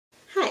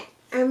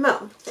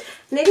Mo,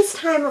 and it is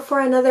time for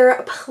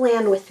another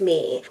plan with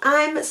me.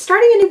 I'm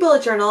starting a new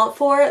bullet journal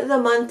for the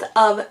month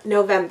of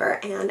November,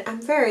 and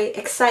I'm very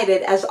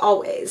excited as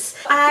always.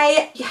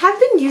 I have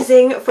been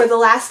using for the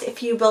last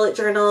few bullet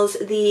journals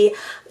the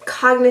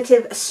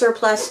cognitive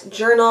surplus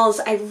journals.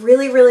 I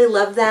really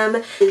love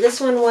them. This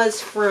one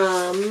was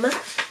from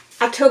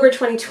October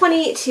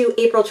 2020 to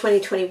April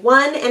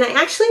 2021, and I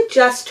actually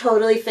just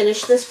totally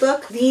finished this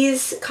book.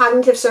 These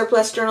cognitive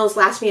surplus journals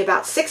last me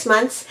about 6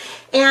 months,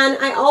 and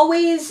I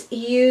always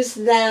use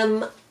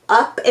them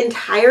up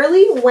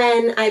entirely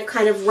when I've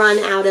kind of run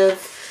out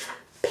of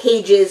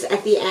pages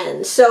at the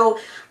end. So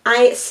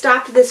I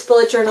stopped this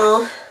bullet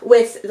journal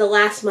with the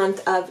last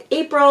month of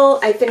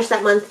April. I finished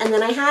that month, and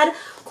then I had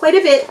quite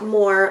a bit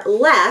more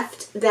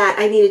left that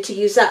I needed to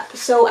use up.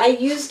 So I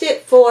used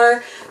it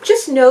for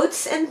just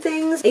notes and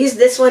things. I used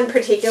this one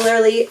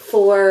particularly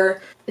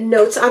for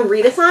notes on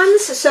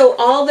readathons. So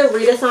all the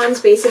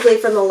readathons basically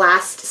from the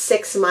last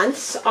 6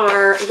 months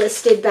are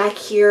listed back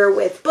here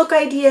with book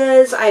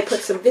ideas. I put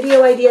some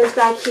video ideas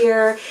back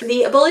here.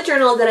 The bullet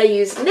journal that I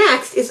use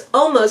next is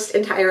almost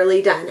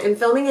entirely done. I'm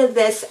filming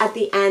this at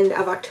the end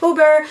of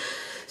October.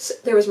 So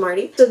there was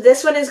Marty. So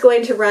this one is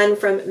going to run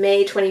from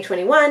May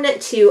 2021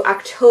 to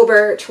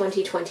October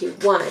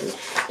 2021.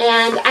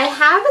 And I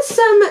have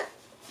some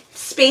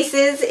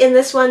spaces in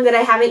this one that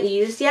I haven't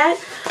used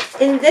yet.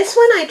 In this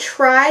one, I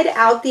tried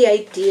out the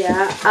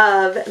idea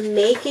of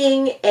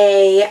making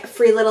a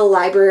free little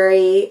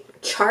library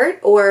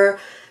chart or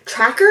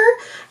tracker,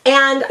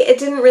 and it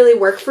didn't really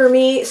work for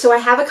me. So I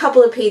have a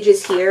couple of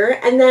pages here,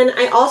 and then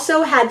I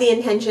also had the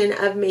intention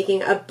of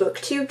making a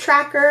Booktube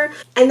tracker,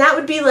 and that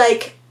would be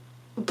like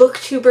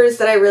booktubers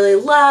that I really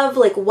love,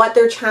 like what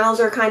their channels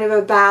are kind of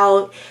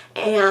about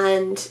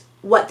and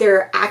what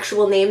their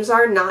actual names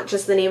are, not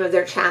just the name of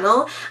their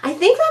channel. I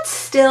think that's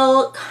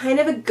still kind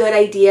of a good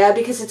idea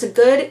because it's a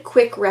good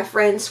quick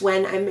reference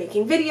when I'm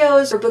making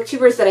videos for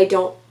booktubers that I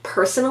don't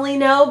personally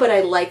know, but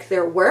I like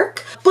their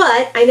work.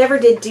 But I never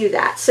did do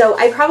that, so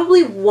I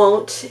probably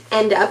won't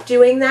end up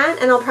doing that,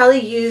 and I'll probably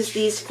use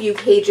these few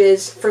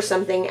pages for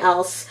something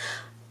else,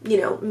 you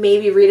know,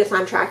 maybe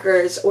readathon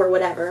trackers or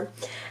whatever.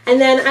 And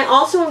then I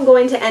also am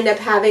going to end up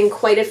having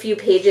quite a few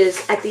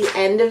pages at the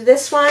end of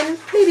this one,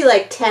 maybe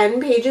like 10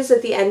 pages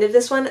at the end of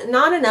this one,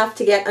 not enough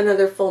to get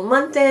another full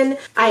month in.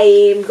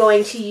 I'm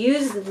going to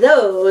use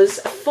those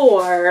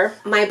for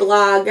my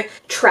blog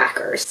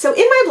trackers. So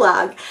in my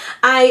blog,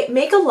 I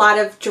make a lot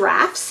of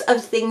drafts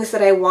of things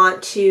that I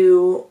want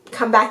to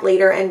come back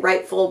later and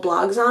write full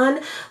blogs on,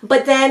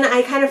 but then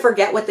I kind of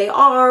forget what they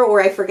are, or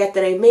I forget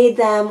that I made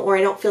them, or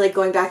I don't feel like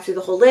going back through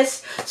the whole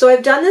list. So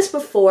I've done this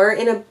before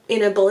in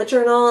a bullet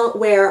journal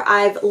where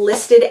I've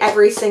listed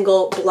every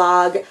single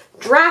blog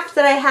draft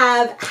that I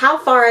have, how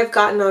far I've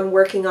gotten on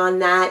working on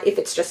that, if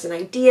it's just an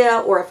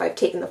idea or if I've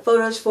taken the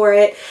photos for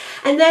it,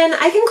 and then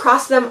I can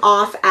cross them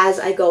off as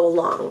I go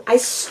along. I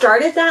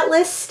started that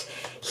list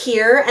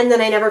here and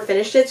then I never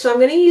finished it, so I'm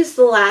going to use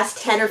the last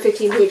 10 or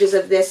 15 pages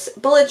of this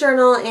bullet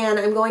journal, and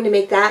I'm going to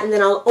make that, and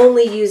then I'll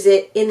only use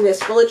it in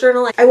this bullet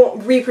journal. I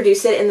won't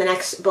reproduce it in the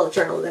next bullet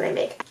journal that I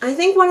make. I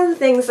think one of the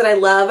things that I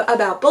love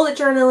about bullet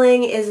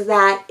journaling is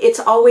that it's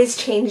always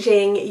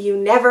changing. You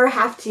never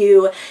have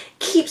to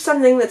keep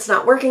something that's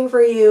not working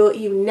for you.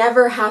 You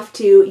never have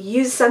to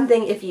use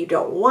something if you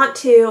don't want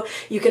to.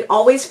 You can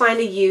always find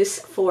a use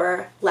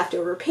for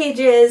leftover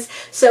pages.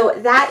 So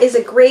that is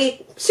a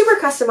great, super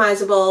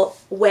customizable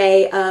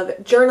way of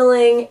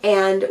journaling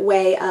and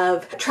way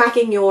of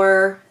tracking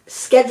your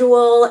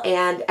schedule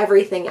and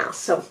everything else.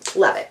 So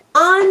love it.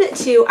 On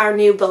to our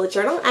new bullet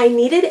journal. I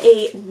needed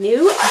a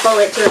new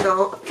bullet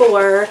journal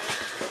for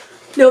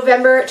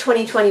November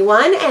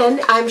 2021,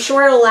 and I'm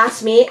sure it'll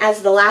last me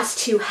as the last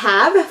two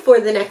have for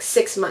the next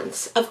 6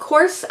 months. Of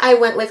course, I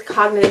went with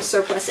Cognitive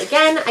Surplus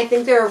again. I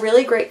think they're a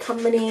really great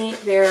company.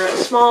 They're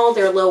small,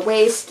 they're low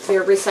waste,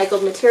 they're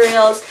recycled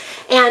materials,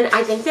 and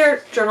I think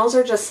their journals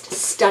are just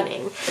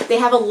stunning. They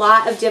have a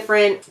lot of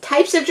different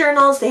types of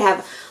journals. They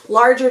have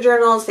larger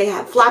journals, they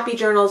have floppy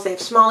journals, they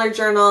have smaller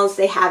journals,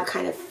 they have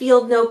kind of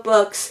field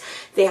notebooks,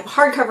 they have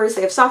hardcovers,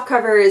 they have soft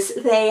covers,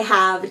 they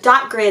have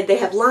dot grid, they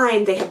have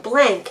line, they have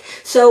blank.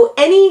 So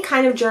any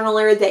kind of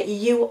journaler that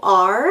you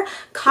are,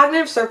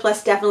 Cognitive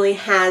Surplus definitely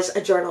has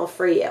a journal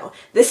for you.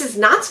 This is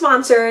not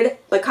sponsored,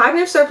 but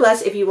Cognitive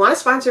Surplus, if you want to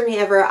sponsor me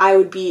ever, I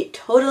would be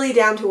totally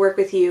down to work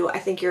with you. I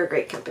think you're a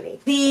great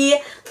company. The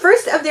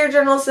first of their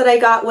journals that I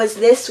got was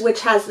this,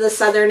 which has the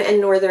southern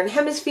and northern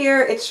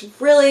hemisphere. It's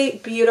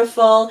really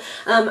beautiful.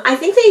 I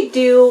think they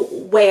do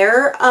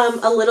wear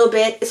a little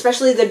bit,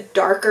 especially the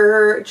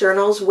darker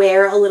journals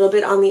wear a little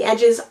bit on the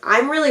edges.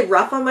 I'm really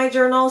rough on my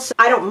journals, so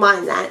I don't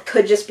mind that.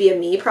 Could just be a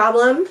me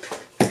problem.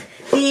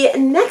 The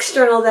next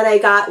journal that I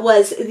got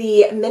was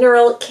the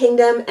Mineral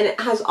Kingdom, and it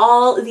has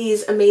all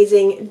these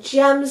amazing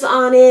gems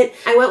on it.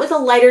 I went with a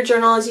lighter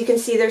journal. As you can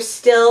see, there's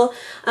still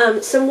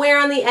some wear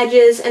on the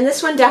edges, and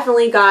this one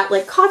definitely got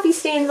like coffee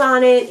stains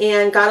on it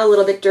and got a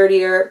little bit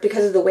dirtier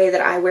because of the way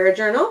that I wear a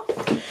journal.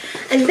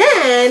 And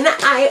then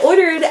I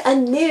ordered a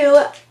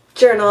new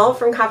journal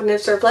from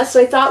Cognitive Surplus,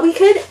 so I thought we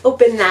could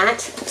open that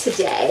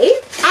today.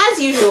 As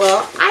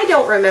usual, I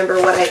don't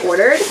remember what I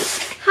ordered.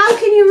 How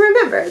can you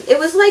remember? It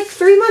was like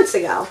 3 months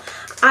ago.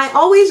 I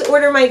always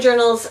order my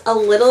journals a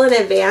little in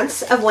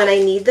advance of when I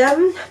need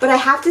them, but I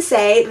have to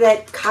say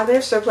that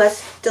Cognitive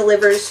Surplus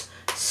delivers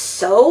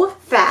so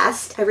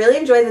fast. I really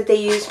enjoy that they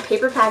use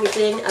paper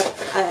packaging.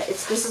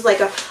 This is like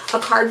a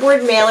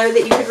cardboard mailer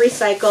that you could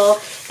recycle,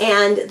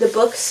 and the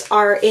books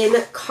are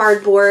in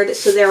cardboard,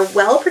 so they're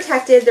well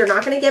protected. They're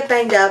not going to get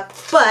banged up,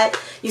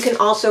 but you can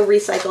also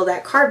recycle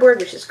that cardboard,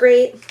 which is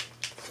great.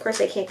 Of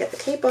course, I can't get the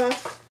tape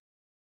off.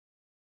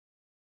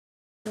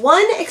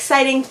 One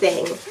exciting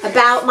thing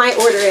about my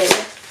ordering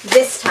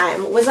this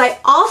time was I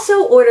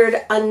also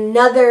ordered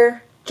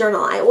another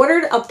journal. I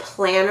ordered a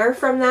planner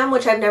from them,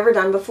 which I've never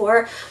done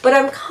before, but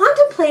I'm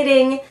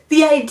contemplating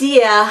the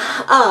idea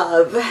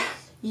of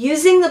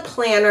using the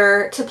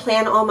planner to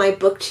plan all my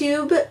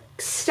Booktube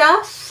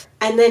stuff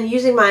and then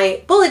using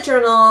my bullet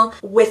journal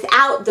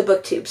without the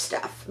Booktube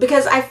stuff.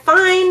 Because I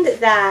find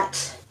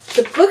that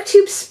the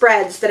Booktube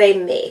spreads that I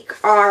make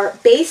are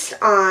based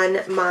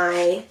on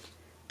my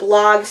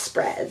blog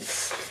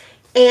spreads,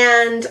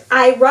 and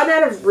I run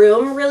out of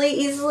room really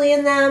easily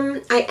in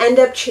them. I end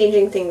up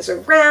changing things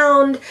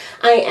around.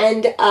 I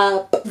end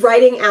up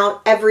writing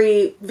out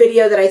every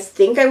video that I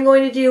think I'm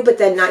going to do, but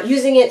then not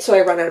using it, so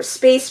I run out of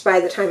space by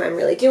the time I'm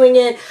really doing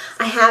it.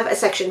 I have a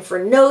section for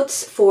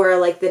notes for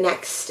like the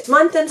next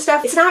month and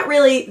stuff. It's not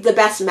really the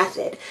best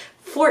method.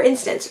 For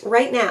instance,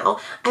 right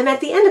now, I'm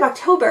at the end of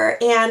October,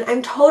 and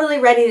I'm totally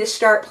ready to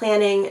start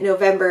planning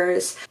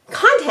November's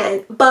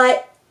content,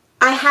 but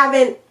I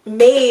haven't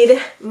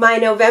made my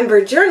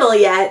November journal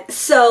yet,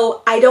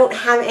 so I don't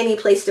have any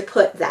place to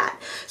put that.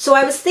 So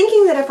I was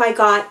thinking that if I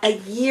got a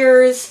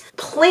year's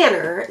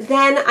planner,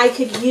 then I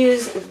could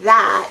use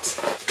that.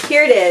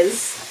 Here it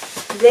is.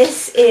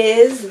 This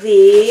is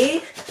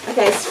the,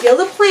 okay, Spiel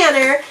the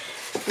Planner.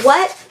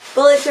 What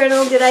bullet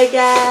journal did I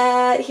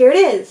get? Here it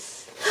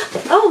is.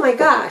 Oh my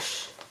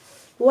gosh.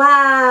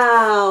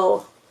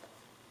 Wow.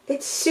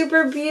 It's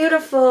super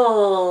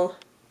beautiful.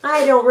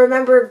 I don't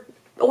remember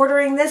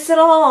ordering this at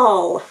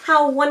all.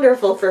 How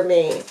wonderful for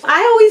me.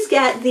 I always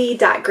get the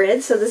dot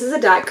grid, so this is a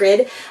dot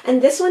grid,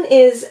 and this one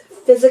is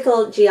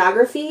physical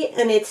geography,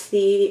 and it's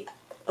the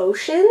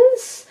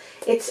oceans.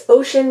 It's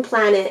ocean,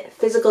 planet,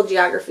 physical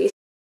geography.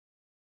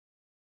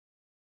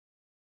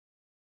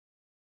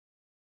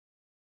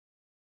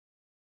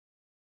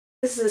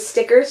 This is a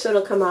sticker, so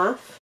it'll come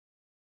off.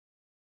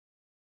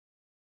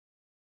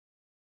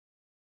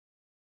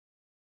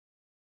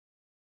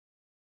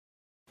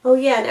 Oh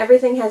yeah, and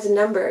everything has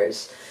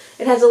numbers.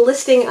 It has a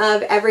listing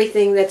of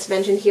everything that's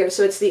mentioned here.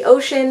 So it's the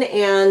ocean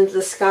and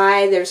the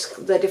sky. There's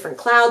the different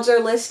clouds are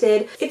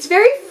listed. It's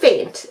very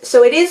faint,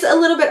 so it is a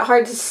little bit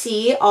hard to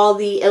see all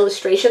the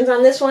illustrations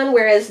on this one,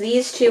 whereas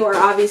these two are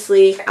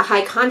obviously a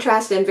high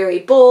contrast and very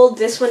bold.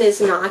 This one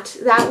is not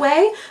that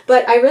way,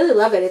 but I really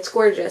love it. It's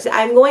gorgeous.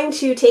 I'm going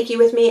to take you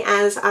with me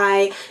as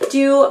I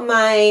do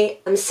my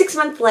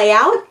 6-month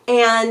layout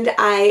and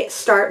I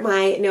start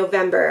my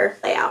November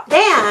layout.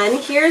 Then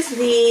here's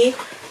the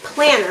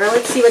planner.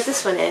 Let's see what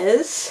this one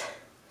is.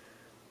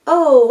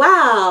 Oh,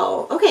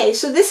 wow. Okay,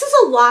 so this is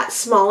a lot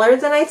smaller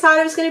than I thought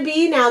it was going to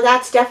be. Now,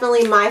 that's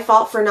definitely my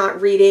fault for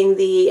not reading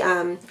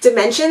the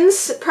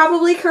dimensions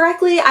probably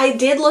correctly. I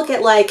did look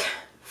at like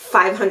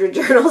 500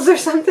 journals or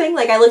something.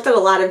 Like, I looked at a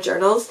lot of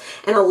journals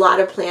and a lot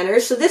of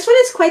planners. So this one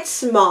is quite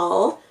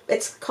small.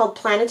 It's called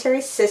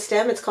Planetary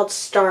System. It's called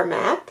Star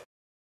Map.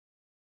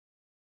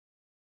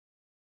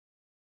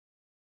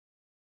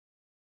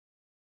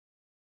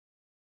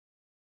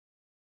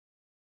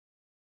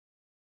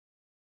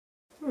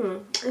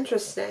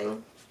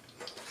 Interesting.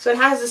 So it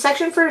has a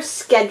section for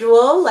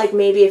schedule, like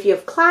maybe if you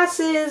have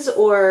classes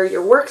or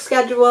your work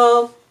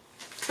schedule.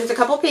 There's a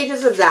couple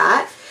pages of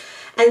that.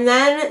 And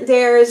then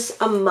there's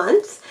a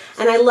month.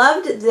 And I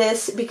loved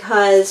this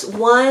because,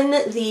 one,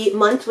 the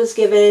month was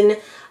given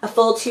a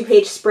full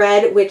 2-page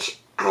spread, which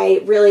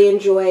I really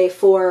enjoy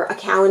for a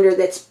calendar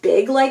that's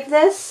big like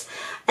this.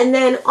 And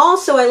then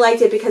also I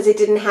liked it because it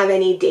didn't have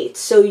any dates.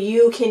 So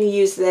you can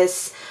use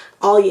this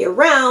all year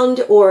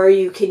round, or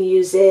you can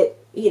use it,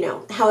 you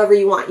know, however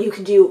you want. You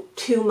could do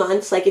 2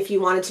 months, like if you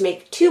wanted to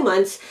make 2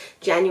 months,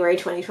 January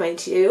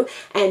 2022,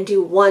 and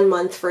do 1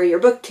 month for your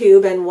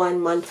Booktube and 1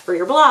 month for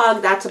your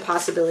blog. That's a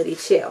possibility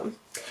too.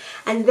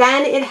 And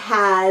then it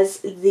has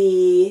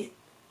the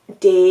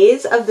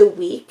days of the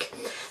week.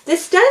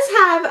 This does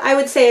have, I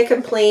would say, a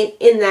complaint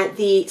in that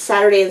the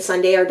Saturday and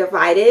Sunday are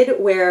divided,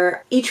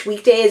 where each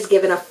weekday is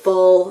given a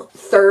full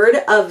third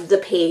of the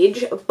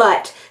page,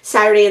 but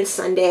Saturday and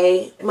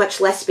Sunday,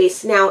 much less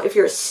space. Now, if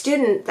you're a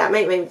student, that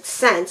might make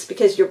sense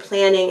because you're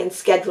planning and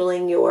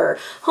scheduling your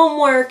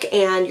homework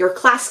and your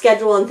class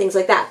schedule and things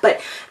like that.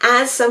 But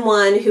as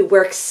someone who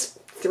works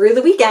through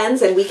the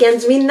weekends, and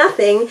weekends mean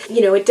nothing,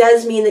 you know, it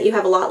does mean that you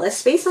have a lot less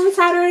space on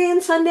Saturday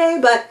and Sunday,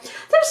 but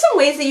there's some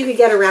ways that you could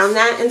get around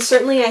that. And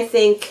certainly I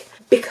think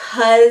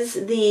because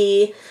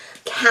the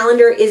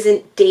calendar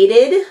isn't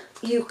dated,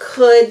 you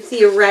could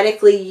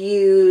theoretically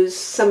use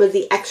some of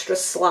the extra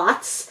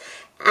slots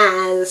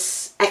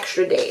as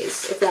extra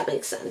days, if that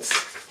makes sense.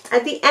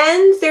 At the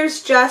end,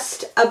 there's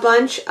just a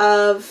bunch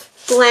of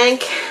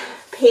blank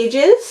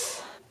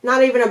pages.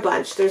 Not even a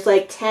bunch. There's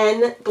like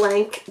 10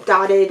 blank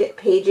dotted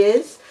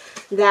pages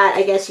that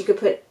I guess you could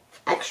put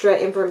extra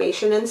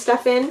information and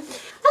stuff in.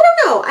 I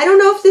don't know. I don't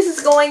know if this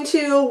is going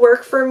to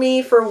work for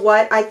me for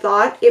what I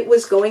thought it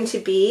was going to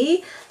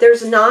be.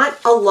 There's not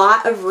a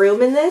lot of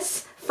room in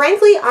this.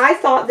 Frankly, I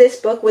thought this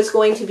book was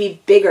going to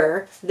be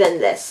bigger than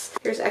this.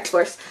 Here's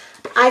X-Force.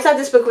 I thought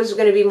this book was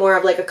going to be more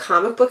of like a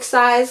comic book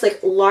size, like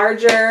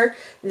larger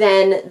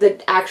than the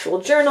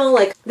actual journal.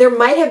 Like there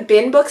might have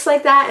been books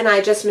like that and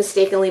I just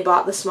mistakenly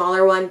bought the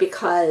smaller one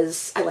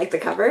because I like the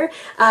cover.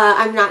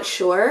 I'm not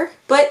sure,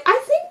 but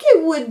I think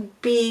it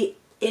would be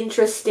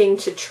interesting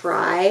to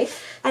try.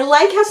 I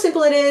like how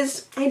simple it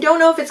is. I don't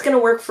know if it's going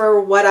to work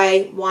for what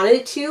I wanted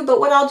it to,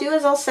 but what I'll do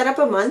is I'll set up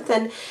a month,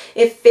 and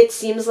if it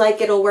seems like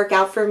it'll work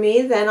out for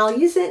me, then I'll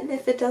use it, and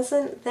if it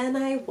doesn't, then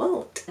I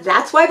won't.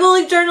 That's why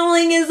bullet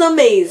journaling is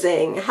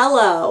amazing.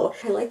 Hello.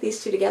 I like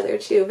these two together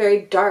too.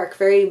 Very dark,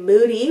 very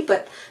moody,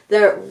 but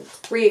the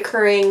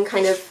reoccurring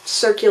kind of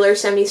circular,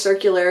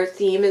 semicircular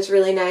theme is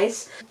really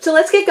nice. So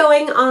let's get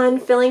going on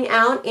filling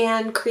out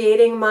and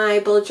creating my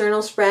bullet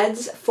journal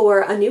spreads for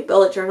a new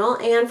bullet journal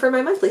and for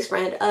my monthly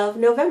spread of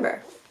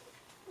November.